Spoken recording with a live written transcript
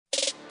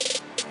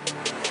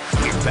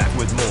Back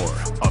with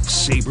more of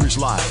Sabres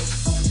Live,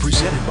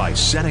 presented by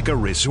Seneca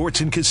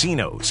Resorts and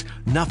Casinos.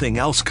 Nothing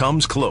else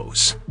comes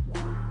close.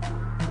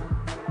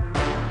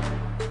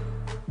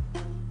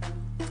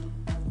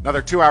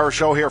 Another 2-hour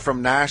show here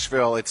from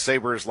Nashville. It's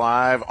Sabres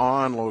Live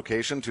on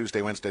location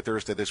Tuesday, Wednesday,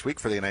 Thursday this week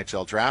for the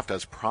NHL Draft.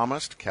 As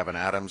promised, Kevyn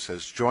Adams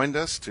has joined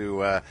us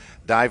to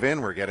dive in.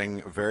 We're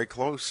getting very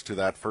close to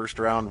that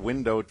first-round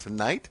window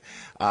tonight.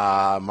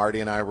 Marty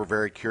and I were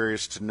very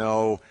curious to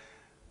know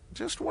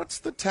just what's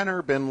the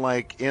tenor been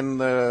like in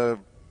the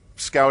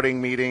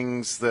scouting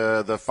meetings,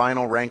 the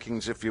final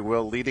rankings, if you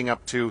will, leading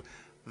up to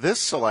this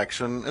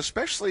selection,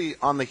 especially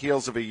on the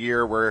heels of a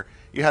year where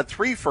you had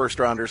 3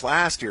 first-rounders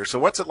last year. So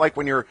what's it like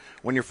when you're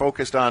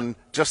focused on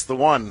just the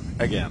one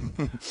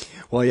again?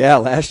 Well, yeah,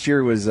 last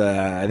year was,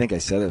 I think I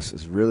said this,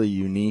 was really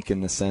unique in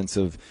the sense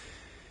of,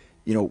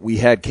 we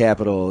had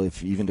capital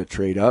even to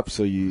trade up,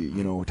 so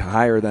to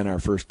higher than our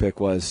first pick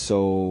was.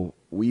 So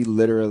we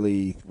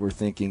literally were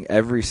thinking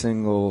every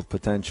single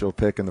potential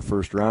pick in the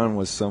first round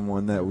was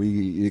someone that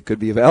it could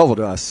be available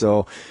to us.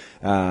 So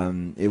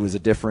it was a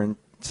different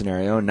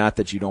scenario. Not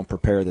that you don't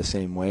prepare the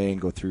same way and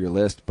go through your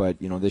list, but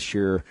this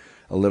year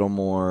a little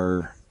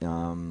more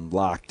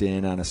locked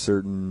in on a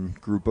certain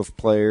group of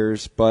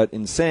players. But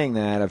in saying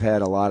that, I've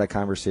had a lot of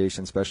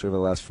conversations, especially over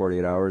the last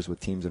 48 hours,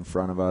 with teams in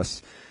front of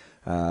us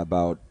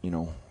about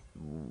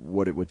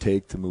what it would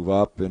take to move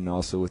up, and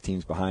also with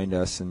teams behind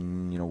us,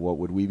 and what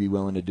would we be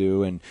willing to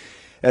do. And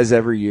as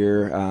every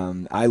year,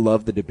 I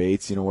love the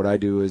debates. What I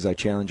do is I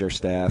challenge our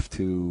staff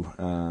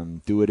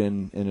to do it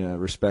in a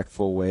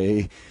respectful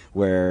way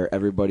where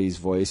everybody's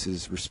voice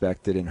is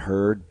respected and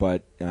heard,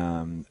 but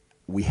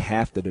we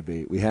have to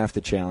debate. We have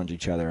to challenge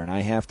each other, and I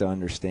have to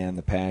understand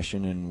the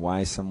passion and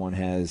why someone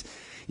has,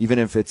 even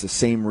if it's the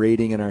same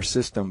rating in our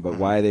system, but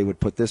why they would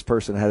put this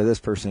person ahead of this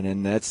person.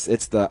 And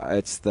it's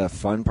the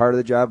fun part of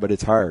the job, but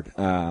it's hard.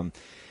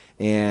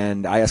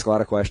 And I ask a lot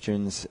of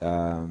questions,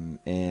 and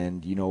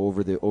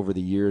over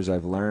the years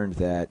I've learned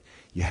that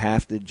you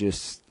have to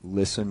just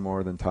listen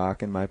more than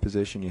talk in my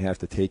position. You have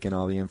to take in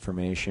all the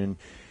information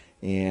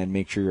and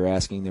make sure you're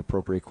asking the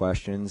appropriate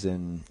questions.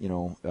 And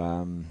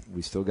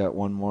we still got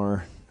one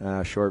more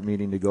short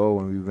meeting to go,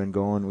 and we've been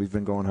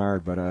going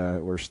hard, but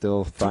we're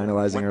still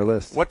finalizing our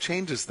list. What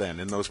changes then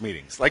in those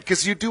meetings?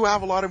 Because you do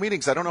have a lot of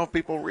meetings. I don't know if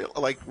people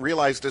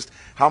realize just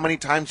how many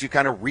times you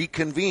kind of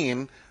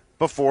reconvene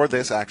before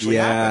this actually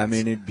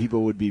happens.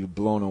 People would be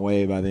blown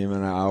away by the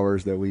amount of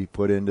hours that we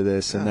put into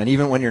this. And then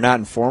even when you're not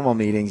in formal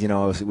meetings,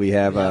 we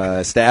have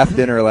a staff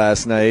dinner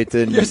last night,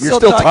 and you're still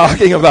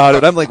talking about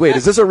it. I'm like, wait,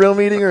 is this a real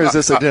meeting or is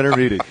this a dinner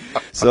meeting?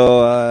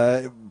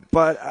 So,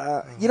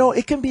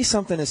 it can be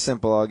something as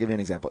simple. I'll give you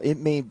an example. It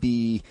may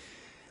be,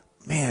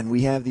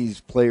 we have these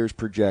players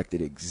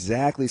projected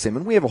exactly the same.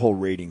 And we have a whole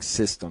rating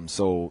system,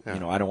 so,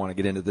 I don't want to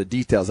get into the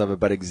details of it,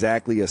 but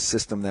exactly a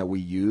system that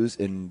we use.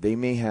 And they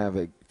may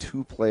have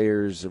 2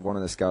 players of one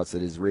of the scouts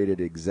that is rated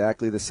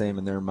exactly the same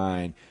in their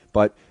mind,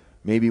 but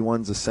maybe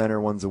one's a center,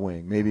 one's a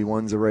wing. Maybe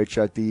one's a right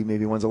shot D,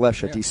 maybe one's a left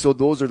shot D. So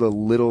those are the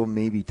little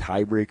maybe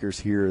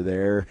tiebreakers here or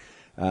there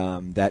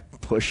that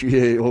push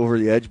you over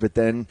the edge. But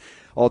then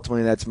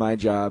ultimately that's my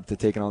job to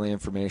take in all the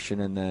information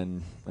and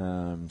then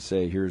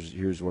say,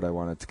 here's what I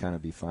want it to kind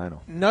of be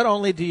final. Not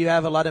only do you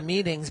have a lot of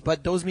meetings,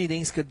 but those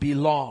meetings could be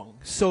long.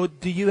 So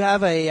do you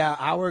have a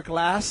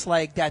hourglass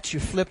like that you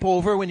flip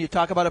over when you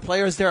talk about a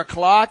player? Is there a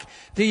clock?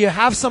 Do you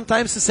have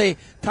sometimes to say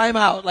time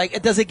out?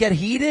 Does it get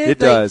heated? It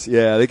does,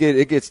 yeah.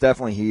 It gets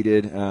definitely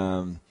heated.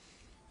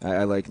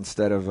 I like,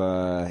 instead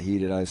of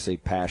heated, I say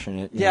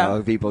passionate. You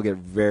know, people get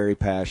very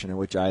passionate,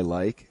 which I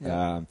like.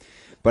 Yeah.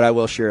 But I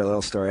will share a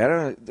little story. I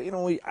don't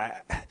know,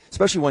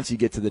 especially once you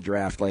get to the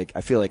draft,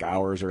 I feel like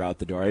hours are out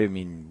the door.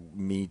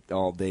 Meet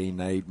all day,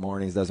 night,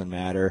 mornings, doesn't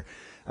matter.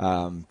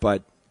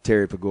 But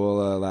Terry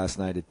Pagula last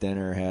night at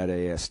dinner had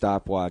a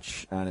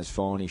stopwatch on his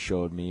phone he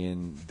showed me,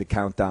 and the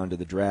countdown to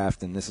the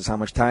draft, and this is how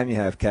much time you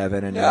have,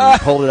 Kevin. And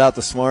he pulled it out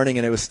this morning,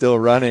 and it was still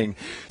running.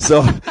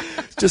 So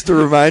just to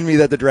remind me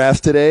that the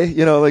draft's today,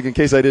 in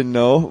case I didn't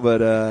know.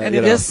 But and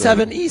it is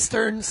 7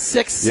 Eastern,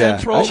 6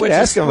 Central. I should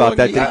ask him about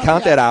that. Did he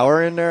count that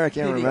hour in there? I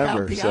can't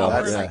remember.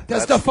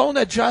 Does the phone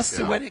adjust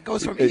when it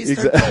goes from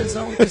Eastern time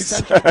zone to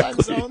Central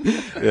time zone?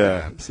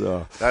 Yeah,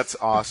 so that's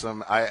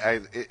awesome.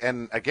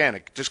 And again,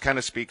 it just kind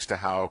of speaks to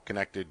how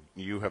connected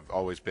you have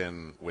always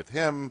been with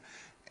him,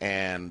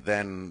 and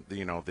then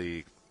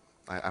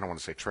I don't want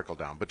to say trickle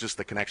down, but just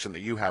the connection that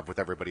you have with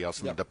everybody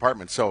else in the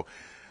department. So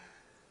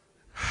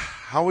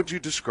how would you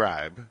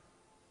describe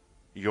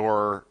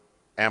your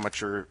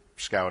amateur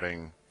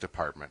scouting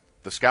department,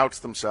 the scouts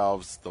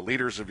themselves, the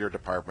leaders of your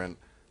department?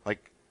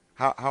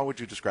 How would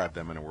you describe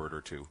them in a word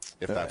or two,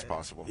 if that's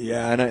possible?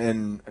 Yeah,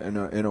 and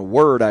in a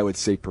word, I would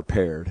say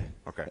prepared.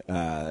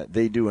 Okay.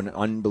 They do an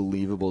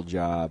unbelievable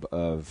job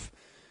of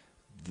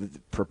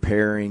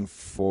preparing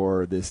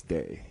for this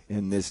day.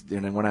 And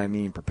when I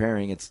mean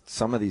preparing, it's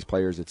some of these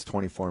players, it's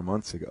 24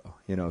 months ago,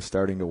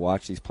 starting to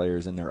watch these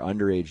players in their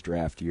underage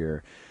draft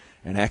year.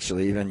 and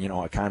actually even,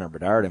 a Connor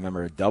Bedard. I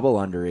remember a double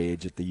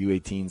underage at the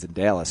U18s in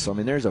Dallas. So, I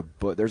mean, there's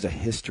a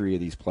history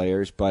of these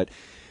players. But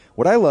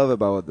what I love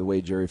about the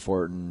way Jerry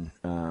Fortin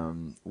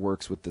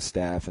works with the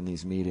staff in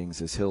these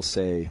meetings is he'll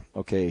say,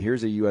 okay,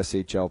 here's a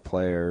USHL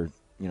player,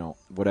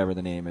 whatever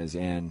the name is,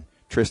 and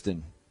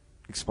Tristan,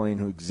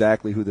 explain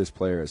exactly who this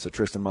player is. So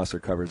Tristan Musser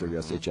covers our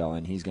USHL,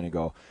 and he's going to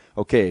go,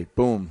 okay,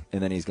 boom,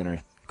 and then he's going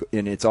to,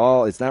 and it's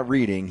not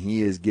reading,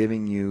 he is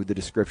giving you the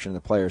description of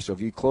the player. So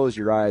if you close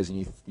your eyes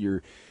and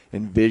you're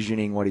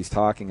envisioning what he's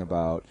talking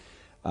about,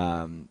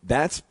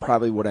 that's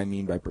probably what I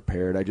mean by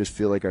prepared. I just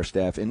feel like our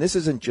staff, and this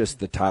isn't just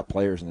the top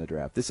players in the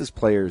draft, this is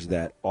players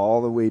that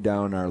all the way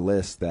down our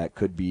list that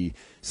could be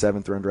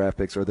 7th-round draft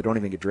picks or that don't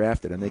even get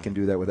drafted, and they can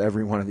do that with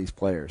every one of these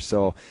players.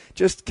 So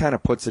just kind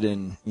of puts it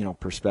in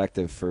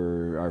perspective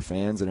for our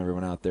fans and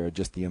everyone out there,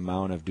 just the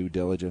amount of due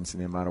diligence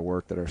and the amount of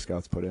work that our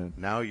scouts put in.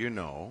 Now you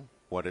know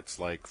what it's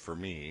like for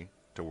me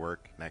to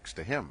work next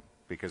to him,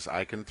 because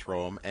I can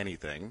throw him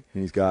anything.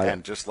 He's got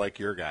and just like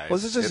your guys. Well,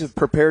 this is just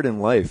prepared in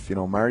life.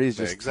 Marty's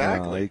just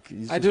exactly.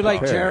 He's I just do like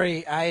prepared.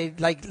 Jerry. I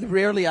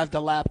rarely have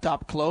the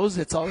laptop closed.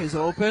 It's always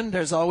open.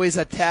 There's always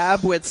a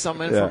tab with some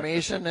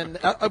information and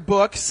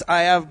books.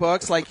 I have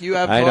books like you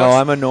have. I books. know.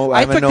 I'm a note.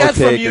 I took that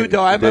from taker. you,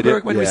 though. I remember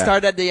when we Yeah.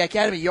 started at the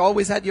academy. You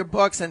always had your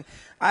books, and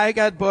I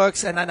got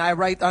books, and then I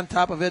write on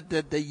top of it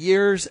the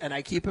years, and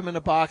I keep them in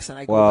a box, and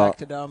I go back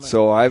to them.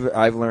 So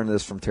I've learned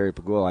this from Terry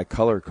Pagula. I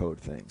color code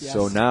things. Yes.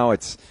 So now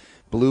it's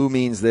blue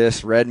means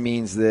this, red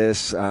means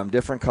this,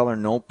 different color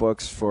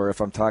notebooks for if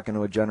I'm talking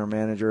to a general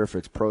manager, if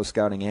it's pro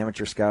scouting,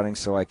 amateur scouting,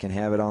 so I can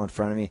have it all in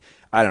front of me.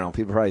 I don't know.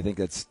 People probably think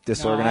that's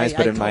disorganized,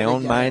 but in my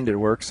own mind, it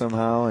works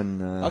somehow.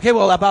 And okay,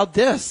 well, about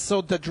this.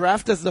 So the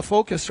draft is the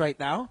focus right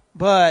now,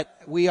 but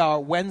we are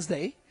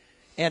Wednesday,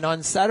 and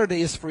on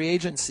Saturday is free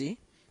agency.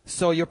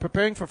 So you're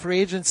preparing for free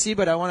agency,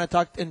 but I want to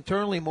talk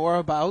internally more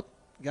about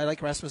a guy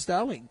like Rasmus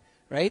Dahlin,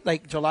 right?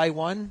 Like July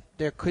 1,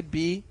 there could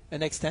be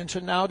an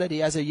extension now that he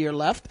has a year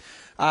left.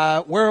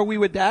 Where are we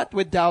with that,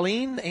 with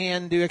Dahlin?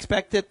 And do you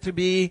expect it to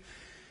be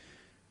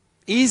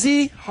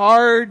easy,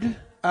 hard,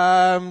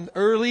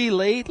 early,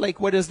 late? Like,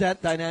 what is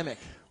that dynamic?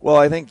 Well,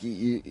 I think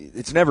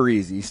it's never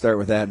easy. You start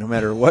with that, no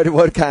matter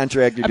what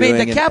contract you're doing. I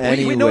mean, the cap.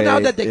 We know now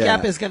that the yeah.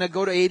 cap is going to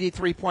go to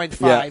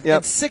 83.5, Yeah, yep.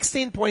 and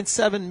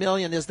 16.7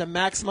 million is the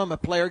maximum a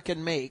player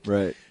can make.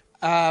 Right.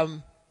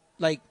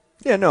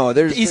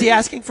 Is he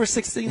asking for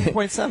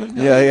 16.7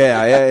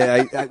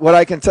 million? Yeah. What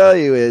I can tell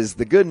you is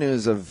the good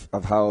news of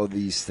how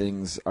these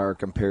things are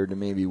compared to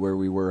maybe where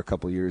we were a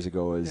couple years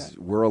ago is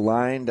we're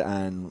aligned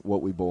on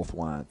what we both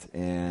want.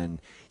 And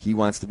he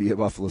wants to be a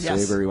Buffalo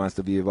Sabre. He wants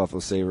to be a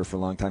Buffalo Sabre for a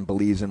long time,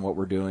 believes in what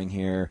we're doing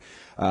here.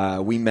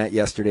 We met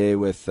yesterday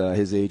with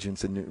his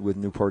agents with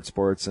Newport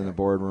Sports in the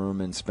boardroom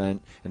and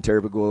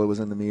Terry Pagula was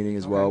in the meeting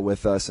as well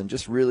with us, and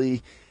just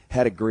really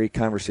had a great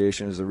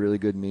conversation. It was a really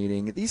good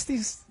meeting.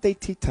 These they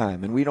take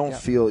time, and we don't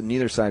feel,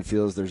 neither side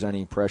feels there's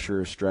any pressure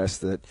or stress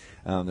that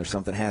there's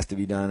something has to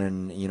be done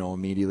and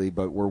immediately,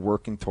 but we're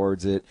working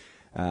towards it.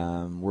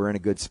 We're in a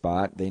good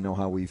spot. They know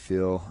how we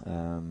feel,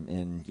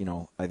 and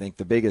I think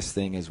the biggest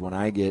thing is when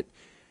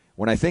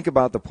I think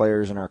about the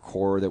players in our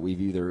core that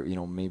we've either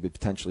maybe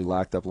potentially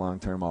locked up long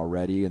term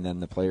already, and then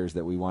the players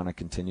that we want to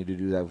continue to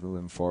do that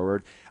moving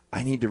forward,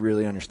 I need to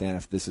really understand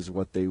if this is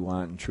what they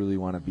want and truly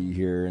want to be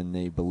here and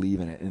they believe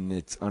in it, and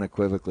it's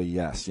unequivocally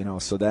yes.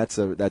 So that's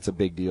a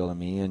big deal to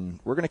me, and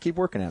we're going to keep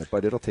working at it,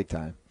 but it'll take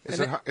time. Is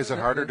it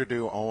harder to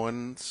do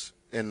Owens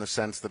in the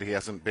sense that he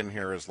hasn't been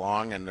here as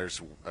long, and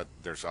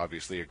there's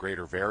obviously a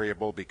greater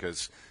variable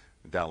because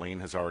Dahlin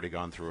has already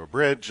gone through a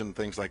bridge and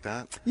things like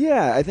that?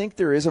 Yeah, I think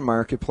there is a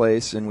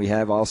marketplace, and we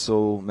have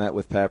also met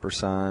with Pat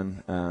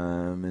Brisson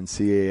and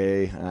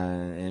CAA,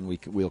 and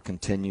we'll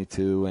continue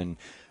to.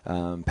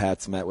 And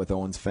Pat's met with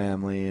Owen's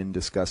family and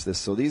discussed this.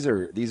 So these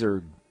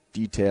are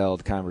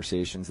detailed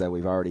conversations that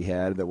we've already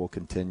had that we'll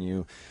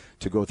continue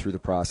to go through the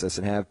process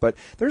and have. But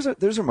there's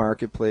a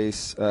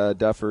marketplace,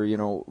 Duffer.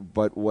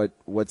 But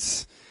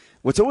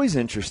what's always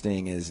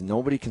interesting is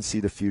nobody can see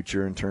the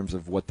future in terms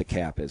of what the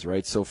cap is,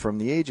 right? So from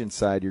the agent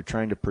side, you're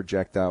trying to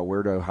project out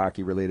where do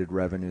hockey-related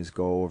revenues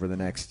go over the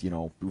next,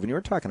 when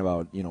you're talking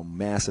about,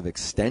 massive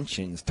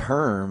extensions,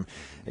 term,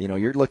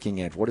 you're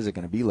looking at what is it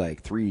going to be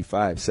like 3,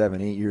 5,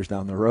 7, 8 years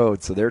down the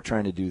road. So they're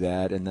trying to do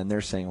that, and then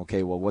they're saying,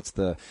 okay, well, what's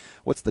the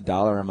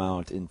dollar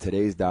amount in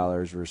today's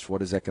dollars versus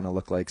what is that going to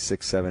look like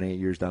 6, 7, 8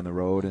 years down the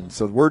road? And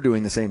so we're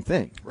doing the same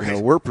thing.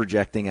 Right. We're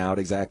projecting out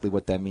exactly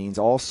what that means.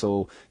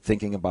 Also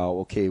thinking about,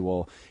 okay, well,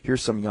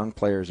 here's some young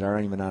players that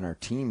aren't even on our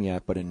team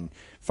yet, but in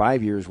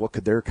 5 years, what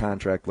could their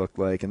contract look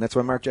like? And that's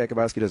why Mark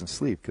Jakubowski doesn't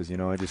sleep, because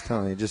I just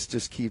tell him,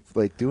 just keep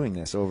doing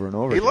this over and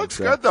over. He looks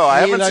good though. I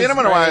haven't seen him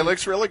in a while. He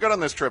looks really good on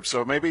this trip.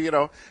 So maybe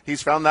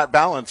he's found that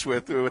balance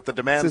with the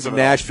demands. This is of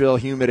Nashville,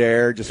 humid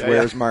air, just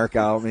wears Mark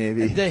out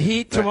maybe. The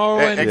heat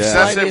tomorrow and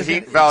excessive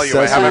heat value.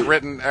 I haven't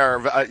written.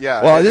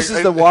 Well, this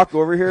is the walk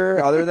over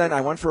here. Other than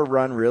I went for a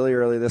run really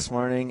early this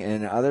morning,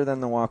 and other than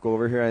the walk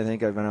over here, I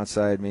think I've been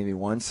outside maybe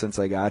once since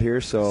I got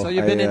here. So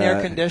you've been in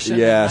air conditioning.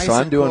 Yeah, nice so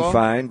I'm doing cool.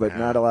 fine, but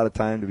not a lot of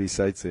time time to be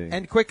sightseeing.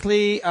 And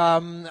quickly,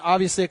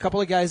 obviously, a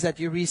couple of guys that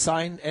you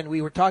re-signed, and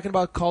we were talking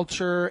about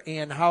culture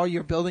and how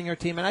you're building your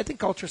team. And I think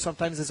culture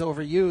sometimes is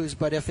overused,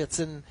 but if it's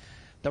in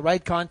the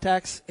right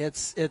context,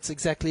 it's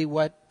exactly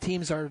what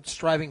teams are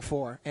striving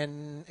for.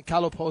 And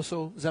Carlo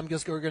Poso,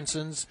 Zemgus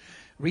Girgensons,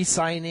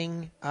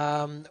 re-signing,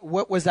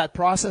 what was that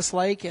process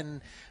like,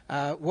 and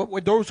what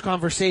were those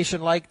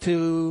conversations like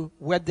to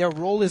what their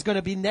role is going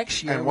to be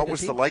next year? And what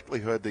was the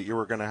likelihood that you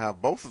were going to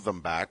have both of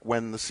them back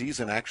when the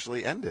season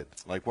actually ended?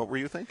 Like, what were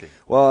you thinking?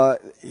 Well,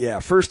 yeah,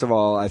 first of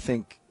all, I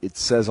think it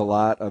says a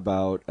lot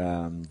about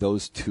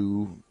those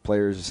two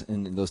players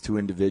and those two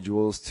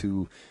individuals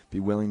to be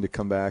willing to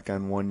come back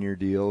on one-year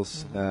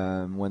deals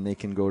when they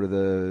can go to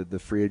the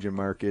free agent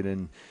market,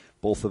 and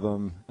both of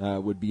them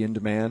would be in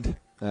demand.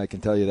 I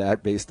can tell you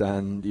that based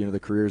on the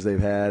careers they've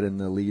had and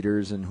the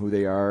leaders and who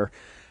they are.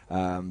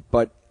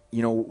 But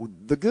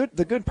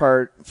the good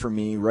part for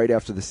me right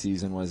after the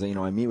season was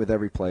I meet with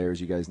every player,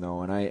 as you guys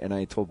know, and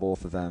I told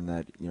both of them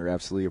that you're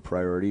absolutely a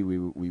priority.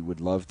 We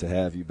would love to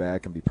have you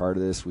back and be part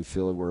of this. We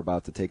feel we're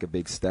about to take a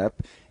big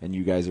step, and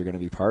you guys are going to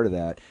be part of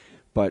that.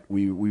 But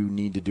we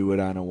need to do it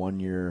on a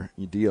one-year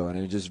deal, and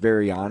it was just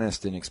very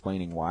honest in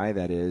explaining why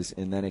that is.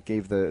 And then it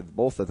gave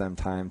both of them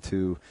time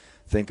to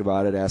think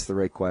about it, ask the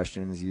right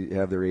questions. You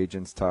have their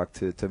agents talk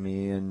to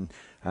me, and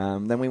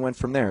then we went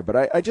from there.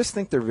 But I just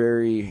think they're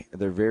very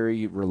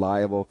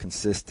reliable,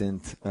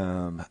 consistent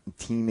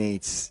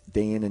teammates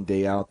day in and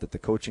day out that the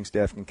coaching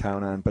staff can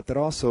count on. But that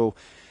also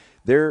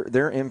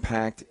their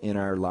impact in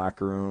our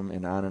locker room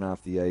and on and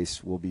off the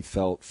ice will be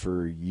felt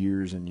for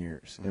years and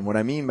years. And what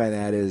I mean by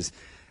that is,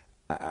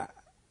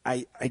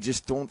 I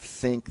just don't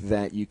think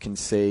that you can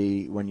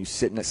say when you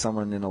sit at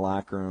someone in a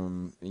locker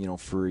room,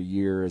 for a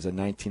year as a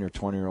 19 or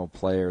 20-year-old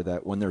player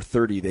that when they're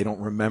 30, they don't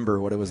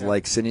remember what it was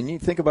like sitting. You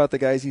think about the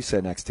guys you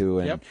sat next to,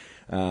 and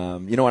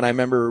and I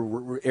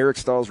remember Eric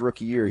Stahl's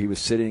rookie year, he was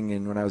sitting,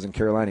 and when I was in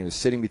Carolina, he was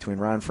sitting between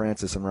Ron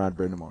Francis and Rod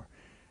Brindamore,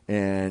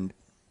 and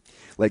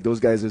like those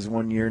guys is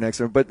 1 year next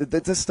to him, but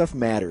this stuff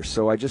matters.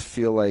 So I just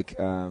feel like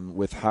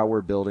with how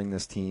we're building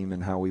this team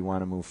and how we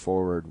want to move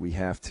forward, we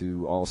have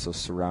to also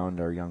surround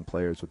our young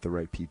players with the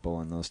right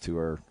people, and those two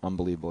are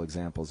unbelievable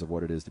examples of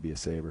what it is to be a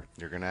Sabre.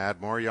 You're going to add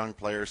more young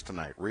players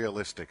tonight.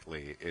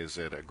 Realistically, is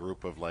it a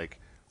group of like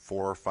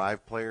 4 or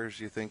 5 players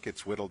you think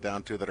it's whittled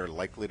down to that are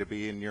likely to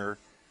be in your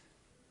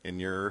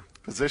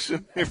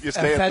position if you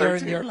stay at 13? A feather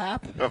in your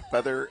lap? A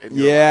feather in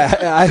your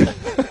lap.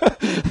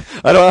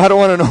 I don't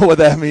want to know what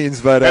that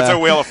means, but that's a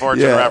Wheel of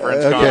Fortune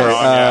reference. Okay. Gone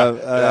wrong.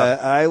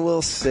 I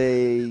will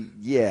say,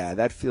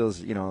 that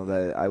feels,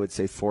 I would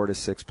say 4 to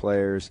 6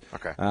 players.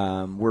 Okay.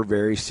 We're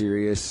very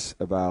serious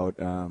about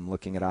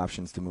looking at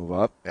options to move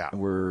up. Yeah.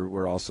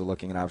 We're also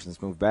looking at options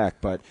to move back,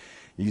 but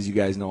as you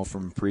guys know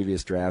from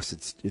previous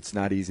drafts, it's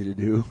not easy to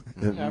do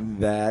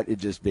that.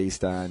 It's just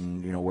based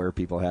on where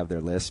people have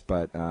their list,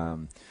 but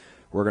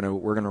we're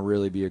gonna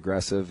really be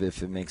aggressive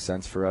if it makes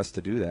sense for us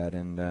to do that,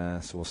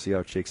 and so we'll see how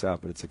it shakes out.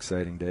 But it's an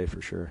exciting day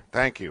for sure.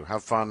 Thank you.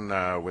 Have fun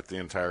with the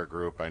entire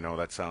group. I know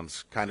that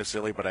sounds kind of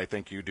silly, but I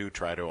think you do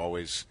try to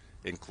always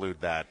include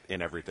that in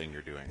everything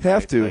you're doing.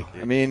 Have to.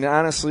 I mean,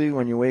 honestly,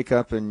 when you wake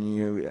up and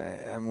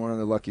I'm one of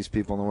the luckiest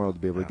people in the world to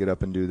be able to get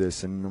up and do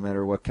this, and no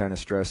matter what kind of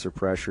stress or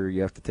pressure,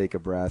 you have to take a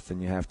breath,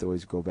 and you have to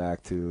always go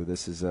back to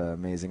this is an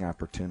amazing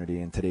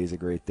opportunity, and today's a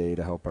great day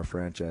to help our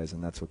franchise,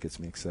 and that's what gets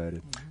me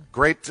excited.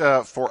 Great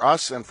for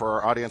us and for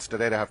our audience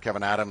today to have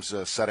Kevyn Adams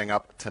setting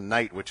up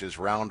tonight, which is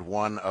round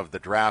 1 of the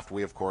draft.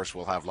 We, of course,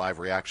 will have live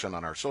reaction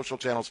on our social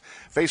channels,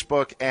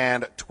 Facebook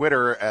and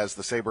Twitter, as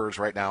the Sabres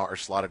right now are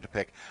slotted to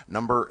pick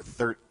number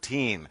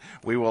 13.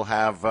 We will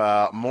have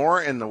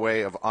more in the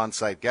way of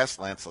on-site guests,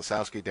 Lance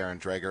Lasowski, Darren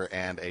Dreger,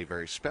 and a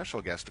very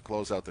special guest to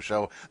close out the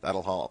show.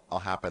 That'll all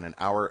happen in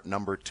hour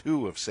number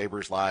 2 of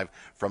Sabres Live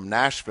from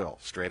Nashville.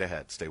 Straight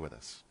ahead. Stay with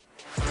us.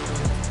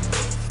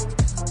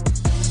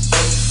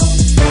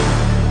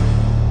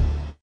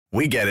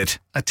 We get it.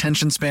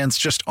 Attention spans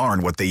just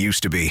aren't what they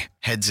used to be.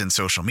 Heads in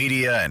social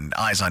media and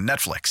eyes on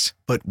Netflix.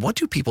 But what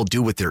do people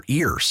do with their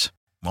ears?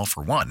 Well,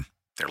 for one,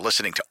 they're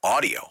listening to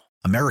audio.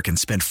 Americans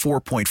spend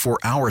 4.4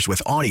 hours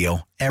with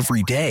audio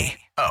every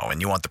day. Oh,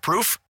 and you want the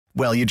proof?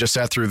 Well, you just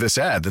sat through this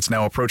ad that's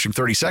now approaching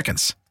 30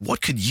 seconds.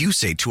 What could you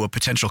say to a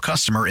potential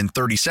customer in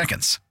 30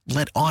 seconds?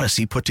 Let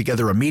Odyssey put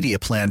together a media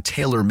plan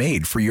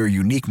tailor-made for your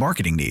unique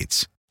marketing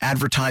needs.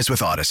 Advertise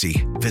with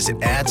Odyssey. Visit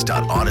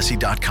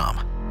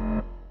ads.odyssey.com.